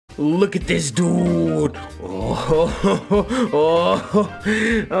Look at this dude. Oh,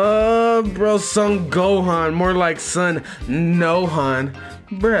 bro, son Gohan, more like son Nohan.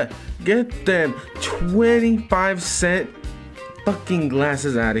 Bruh, get them 25-cent fucking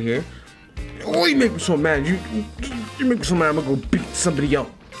glasses out of here. Oh, you make me so mad. You make me so mad. I'm gonna go beat somebody up.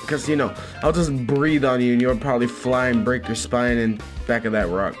 Because, you know, I'll just breathe on you and you'll probably fly and break your spine in back of that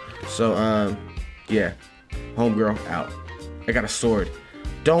rock. So, yeah. Homegirl, out. I got a sword.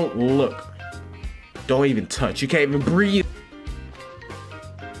 Don't look. Don't even touch. You can't even breathe.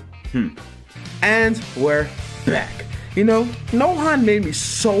 And we're back. You know, Nohan made me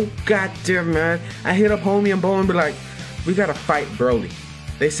so goddamn mad. I hit up Homie and Bo and be like, we gotta fight Broly.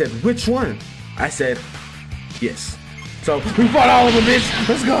 They said, which one? I said, yes. So we fought all of them, bitch.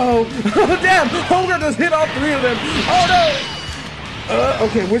 Let's go. Damn, Homegirl just hit all three of them. Oh no.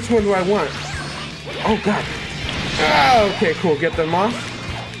 Okay, which one do I want? Oh god. Okay, cool. Get them off.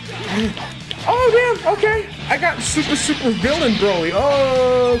 Oh damn. Okay, I got super villain Broly.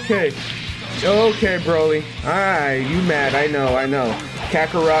 Okay. Okay, Broly. Alright, you mad? I know.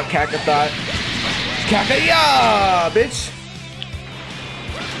 Kakarot, Kakathot, Kakaya, bitch.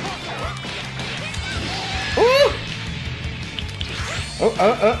 Ooh.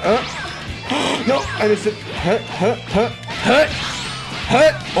 No, I missed it. Hut.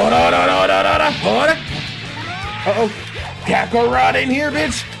 Uh-oh. Kakarot in here,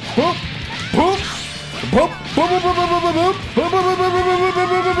 bitch. Boop. Boop. Boop. Boop.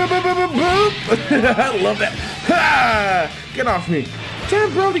 I love that. Ha! Get off me.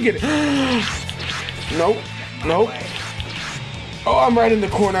 Damn, Broly, get it. Nope. Oh, I'm right in the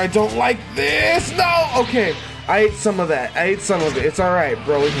corner. I don't like this. No. Okay. I ate some of that. It's alright,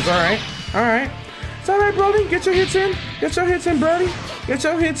 Broly. It's alright. It's alright, Broly. Get your hits in. Brody. Get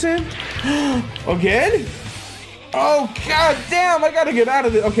your hits in. Again? Oh, god damn. I gotta get out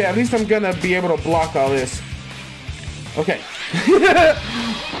of this. Okay, at least I'm gonna be able to block all this. Okay. Yeah!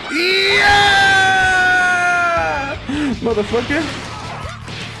 Motherfucker.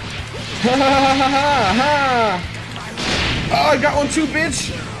 Oh, I got one too,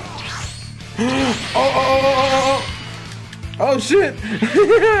 bitch. Oh shit.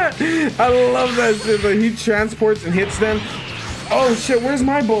 I love that shit, but he transports and hits them. Oh shit, where's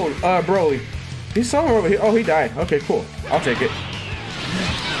my Broly? He's somewhere over here. Oh, he died. Okay, cool. I'll take it.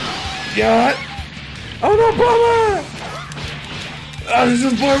 Yeah. Oh no, Bulma! Oh, this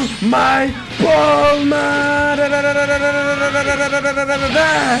is for my Bulma!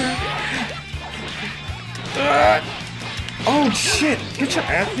 Oh shit! Get your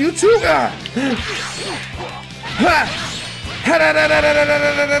ass, you too! Yeah!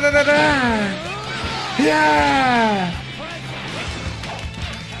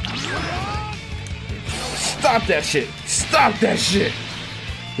 Stop that shit! Stop that shit!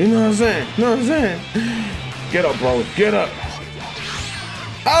 You know what I'm saying? Get up, bro. Get up!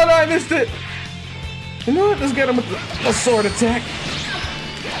 Oh no, I missed it! You know what? Let's get him with the sword attack.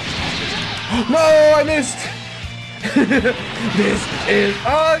 No, I missed! This is,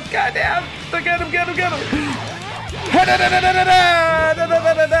 oh goddamn! Get him!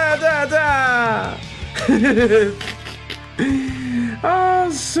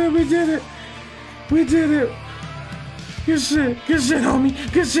 Oh shit, we did it! Good shit, homie.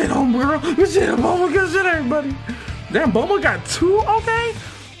 Good shit, homegirl. Good shit, Bulma. Good shit, everybody. Damn, Bulma got 2. Okay.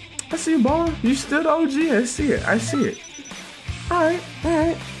 I see you, Bulma. You still OG. I see it. All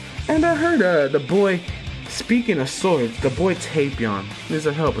right. And I heard the boy. Speaking of swords, the boy Tapion needs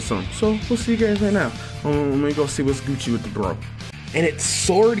a help or something. So we'll see you guys right now. Let me go see what's Gucci with the bro. And it's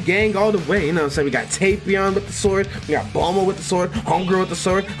sword gang all the way. You know what I'm saying? We got Tapion with the sword. We got Bulma with the sword. Homegirl with the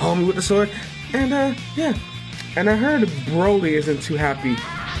sword. Homie with the sword. And yeah. And I heard Broly isn't too happy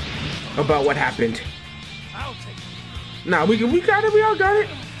about what happened. Nah, we got it. We all got it.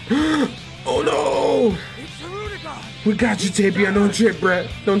 Oh no! We got you, Tapion. Don't trip, bruh.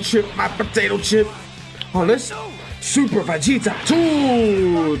 Don't trip my potato chip. Oh, let's Super Vegeta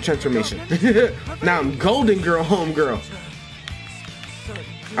 2 transformation. Now I'm Golden Girl, Homegirl.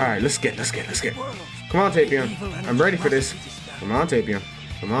 All right, let's get. Come on, Tapion. I'm ready for this. Come on, Tapion.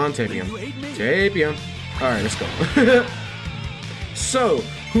 Tapion. All right, let's go. So,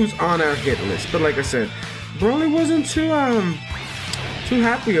 who's on our hit list? But like I said, Broly wasn't too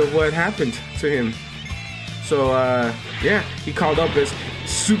happy of what happened to him. So, yeah, he called up his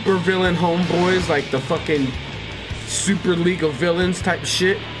super villain homeboys, like the fucking Super League of Villains type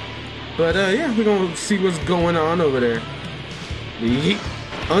shit. But, yeah, we're gonna see what's going on over there. The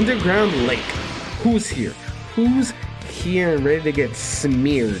underground lake. Who's here? Who's here and ready to get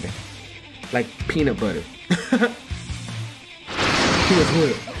smeared like peanut butter?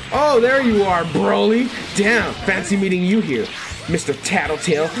 Who Oh, there you are, Broly. Damn, fancy meeting you here, Mr.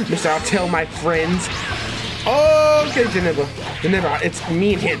 Tattletale, Mr. I'll tell my friends. Okay, Geneva, it's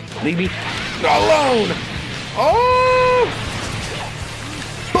me and him. Leave me alone. Oh!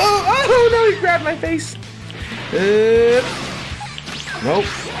 Oh no, he grabbed my face. Nope.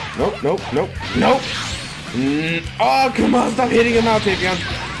 Oh, come on, stop hitting him out, Tapion.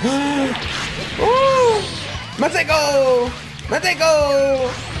 Oh! Mateko!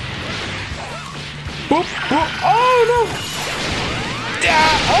 Boop, boop. Oh, no! Yeah,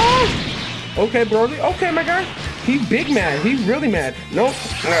 oh! Okay, Broly. Okay, my guy. He big mad. He really mad. Nope.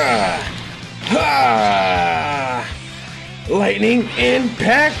 Lightning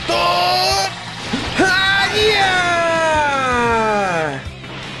impact. Yeah!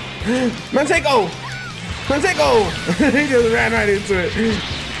 Mateko! He just ran right into it.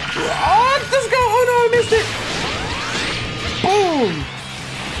 Oh, let's go! Oh no, I missed it! Boom!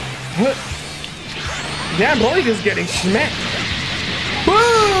 Damn, Broly just getting smacked.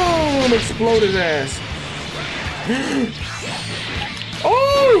 Boom! Explode his ass.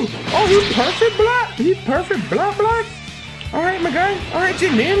 Oh! Oh, he perfect block. Alright, my guy. Alright, G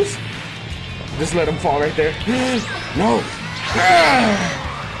Mims. Just let him fall right there. No.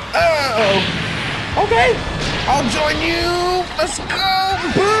 Uh-oh. Okay. I'll join you. Let's go.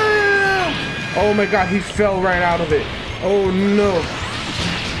 Boom! Oh my god, he fell right out of it. Oh no.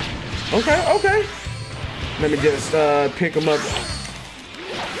 Okay. Let me just pick him up.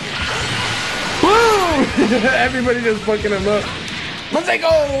 Boom! Everybody just fucking him up.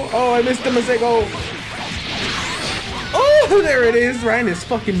 Mateko! Oh, I missed the Mateko. Oh, there it is, right in his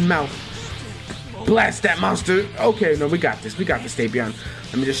fucking mouth. Blast that monster. Okay, no, we got this, Tapion.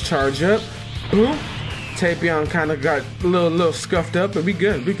 Let me just charge up. Boom. Tapion kind of got a little scuffed up, but we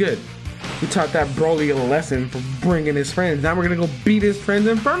good. We taught that Broly a lesson for bringing his friends. Now we're gonna go beat his friends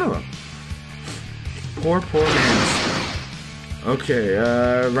in front of him. Poor man. Okay,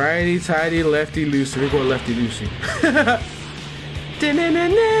 righty tighty, lefty loosey. We're going lefty loosey.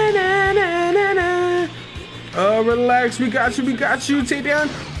 Relax. We got you, Tapion.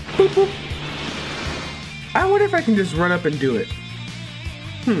 Boop, boop. I wonder if I can just run up and do it.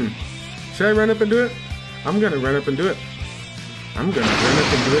 Should I run up and do it? I'm gonna run up and do it.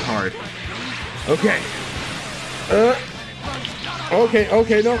 Hard. Okay.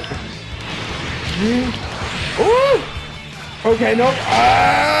 Okay, no. Ooh! Okay, no.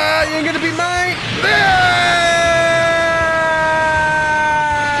 You ain't gonna be mine.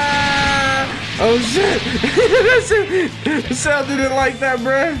 Oh shit! Cell didn't like that,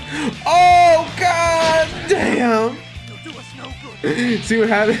 bruh. Oh god damn! See what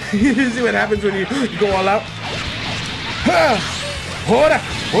happens? See what happens when you go all out? Order!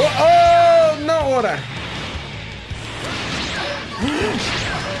 Oh no order!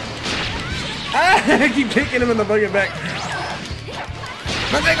 I keep kicking him in the fucking back.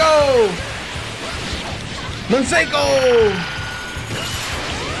 Mateko!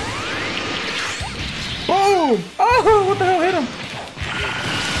 Boom! Oh, what the hell hit him?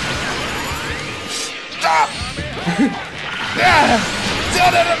 Stop!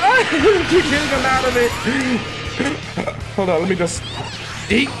 Keep hitting him out of it. Hold on, let me just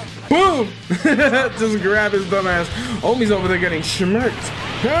eat. Boom! Just grab his dumb ass. Homie's over there getting schmirked.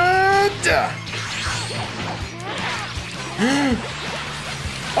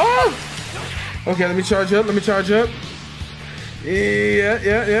 Oh! Okay, let me charge up.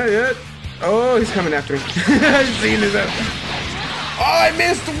 Yeah. Oh, he's coming after me. I've seen his ass. Oh, I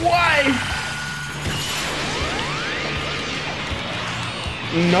missed. Why?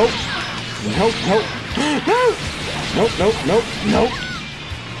 Nope. Nope.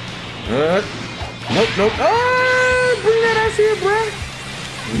 Oh, bring that ass here, bruh.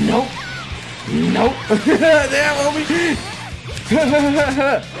 Nope. Damn, homie.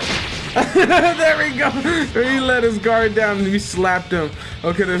 There we go. He let his guard down and we slapped him.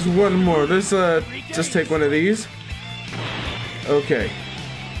 Okay, there's one more. Let's just take one of these. Okay.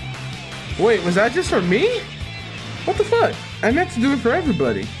 Wait, was that just for me? What the fuck? I meant to do it for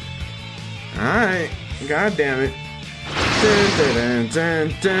everybody. Alright. God damn it.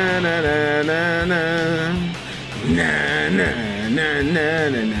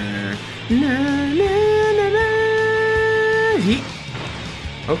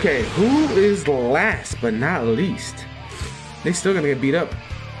 Okay, who is last but not least? They still gonna get beat up.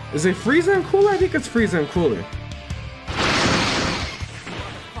 Is it Frieza and Cooler? I think it's Frieza and Cooler.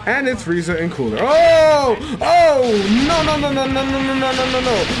 And it's Frieza and Cooler. Oh! Oh! No!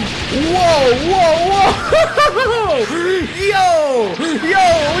 Whoa! Yo!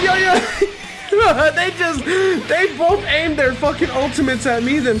 They both aimed their fucking ultimates at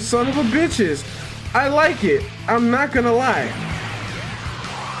me, them son of a bitches. I like it. I'm not gonna lie.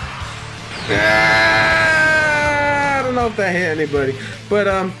 I don't know if that hit anybody, but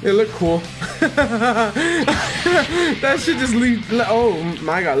it looked cool. That shit just oh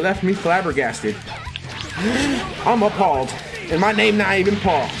my god, left me flabbergasted. I'm appalled, and my name not even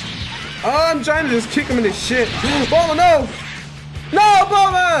Paul. Oh, I'm trying to just kick him in his shit. Oh no! No,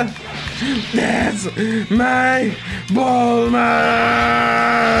 Bulma! That's my Bulma!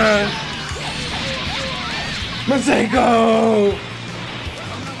 Maseko!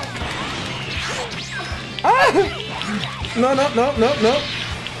 Ah! No. No.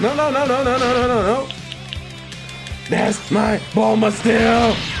 That's my Bulma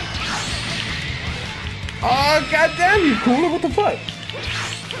still! Oh, goddamn, you cooler? What the fuck?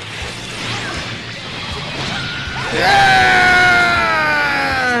 Yeah!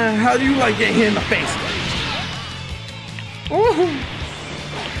 How do you like getting hit in the face? Ooh.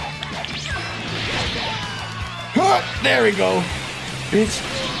 Oh, there we go, bitch.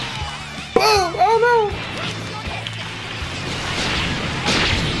 Boom! Oh no!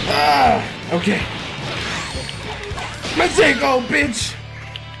 Ah, okay. Maseko, bitch.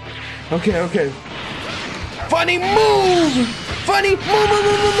 Okay. Funny move! Funny move!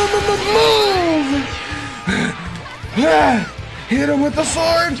 Hit him with the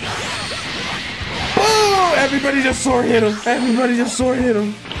sword! Boom! Everybody just sword hit him.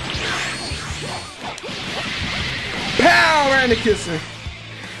 Pow! Right in the kissing.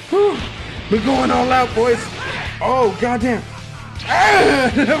 Whew. We're going all out, boys. Oh, goddamn.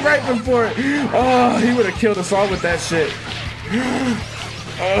 Right before it. Oh, he would have killed us all with that shit. Boom!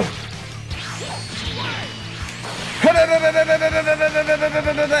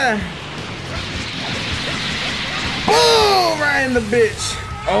 Right in the bitch.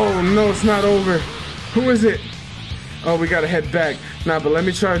 Oh no, it's not over. Who is it? Oh, we gotta head back. Nah, but let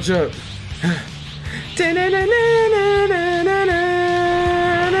me charge up.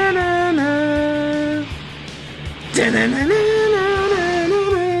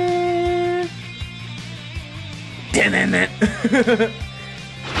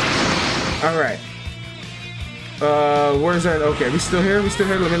 All right. Where's that? Okay, we still here.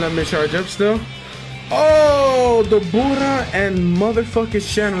 Let me charge up still. Oh, the Buddha and motherfucking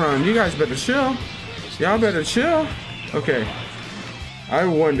Shenron. You guys better chill. Y'all better chill. Okay. I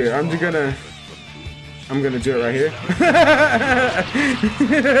wonder. I'm gonna do it right here.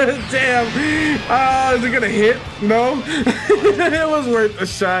 Damn. Is it gonna hit? No. It was worth a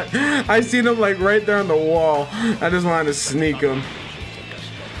shot. I seen him like right there on the wall. I just wanted to sneak him.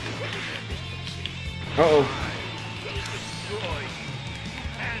 Uh-oh.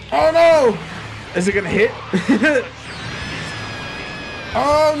 Oh no! Is it gonna hit?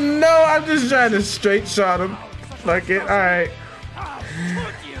 Oh no, I'm just trying to straight shot him. Fuck it, alright.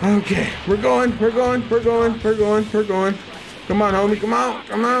 Okay, we're going. Come on, homie, come on.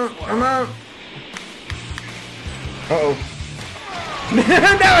 Uh-oh.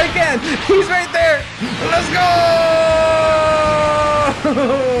 Now I can! He's right there! Let's go!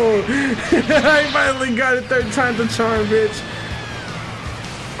 I finally got it, third time's the charm, bitch.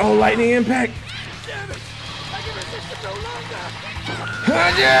 Oh, lightning impact. Damn it! I can resist it no longer.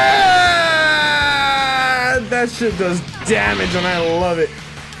 Yeah! That shit does damage and I love it.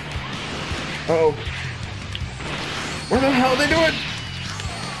 Uh-oh. Where the hell are they doing?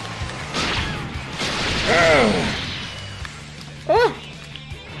 Oh!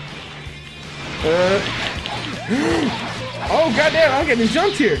 Oh, goddamn, I'm getting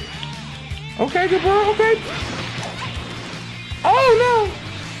jumped here. Okay, good bro, okay. Oh, no!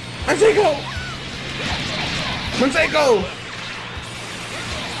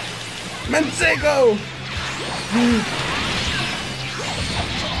 Maseko!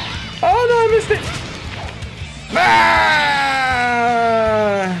 Oh no, I missed it!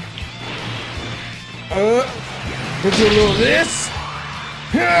 We'll do a little of this.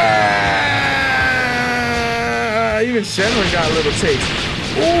 Even Shenron got a little taste.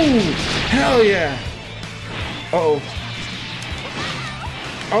 Ooh, hell yeah! Uh-oh.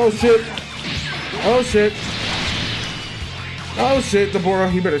 Oh shit,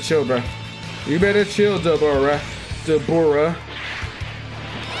 Deborah, you better chill, bro. Deborah.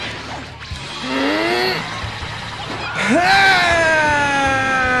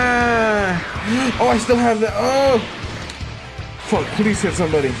 Oh, I still have that. Oh, fuck! Please hit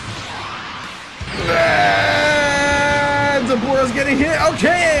somebody. Deborah's getting hit.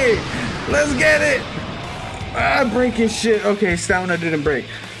 Okay, let's get it. Breaking shit. Okay, stamina didn't break.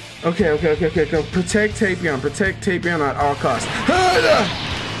 Okay. Go. Protect Tapion at all costs.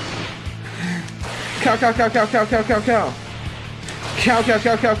 Cow, cow, cow, cow, cow, cow, cow, cow. Cow, cow,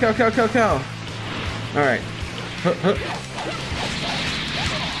 cow, cow, cow, cow, cow, cow. All right.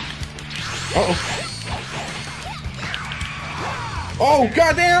 Uh-oh. Oh,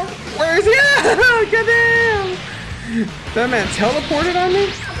 goddamn. Where is he? Goddamn. That man teleported on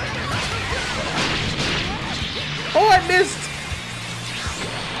me? Oh, I missed.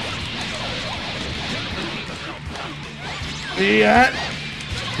 Yeah.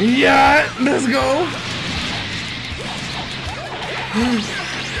 Yeah. Let's go.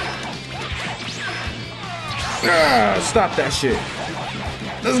 Stop that shit.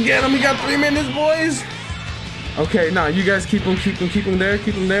 Let's get him. We got 3 minutes, boys. Okay, nah, you guys keep him there,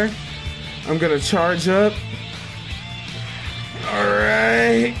 keep him there. I'm gonna charge up. All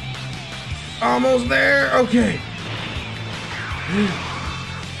right. Almost there. Okay.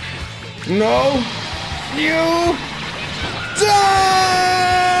 No. You don't.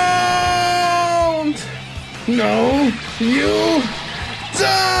 No. You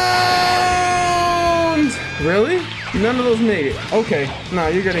don't. Really? None of those made it. Okay. Nah,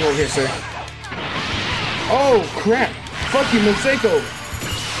 you're getting over here, sir. Oh, crap. Fuck you, Moseko.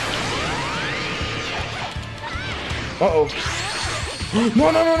 Uh-oh.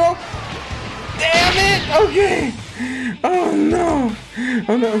 No, no, no, no. Damn it. Okay. Oh, no.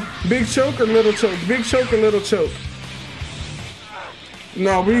 Oh, no. Big choke or little choke? Big choke or little choke?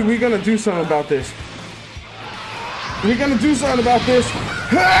 No, we gonna do something about this. We're gonna do something about this.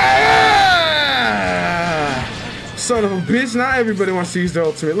 Ah! Son of a bitch. Not everybody wants to use the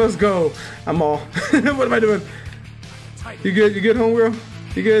ultimate. Let's go. I'm all. What am I doing? You good? You good, homegirl?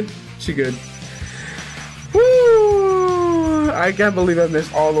 You good? She good. Woo! I can't believe I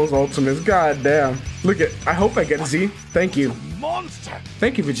missed all those ultimates. God damn. Look at. I hope I get a Z. Thank you. Monster.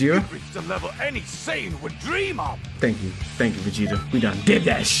 Thank you, Vegeta. You've reached a level any sane would dream of. Thank you. Thank you, Vegeta. We done did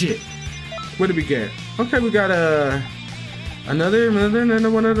that shit. What did we get? Okay, we got another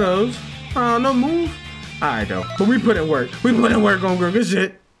one of those. Oh, no move. Alright though. But we put in work. We put in work on girl. Good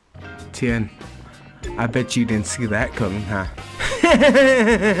shit. Tien, I bet you didn't see that coming, huh?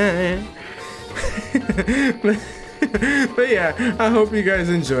 But yeah, I hope you guys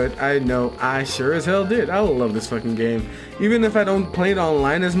enjoyed. I know I sure as hell did. I love this fucking game. Even if I don't play it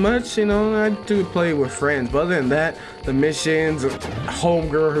online as much, you know, I do play with friends. But other than that, the missions,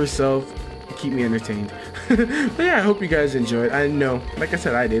 Homegirl herself, keep me entertained. But yeah, I hope you guys enjoyed. I know, like I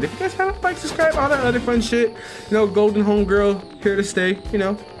said, I did. If you guys haven't liked, subscribe, all that other fun shit. You know, Golden Homegirl here to stay. You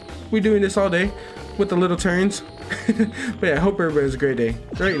know, we doing this all day with the little turns. But yeah, I hope everybody has a great day,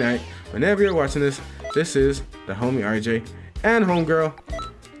 great night. Whenever you're watching this, this is the homie RJ and Homegirl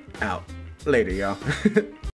out. Later, y'all.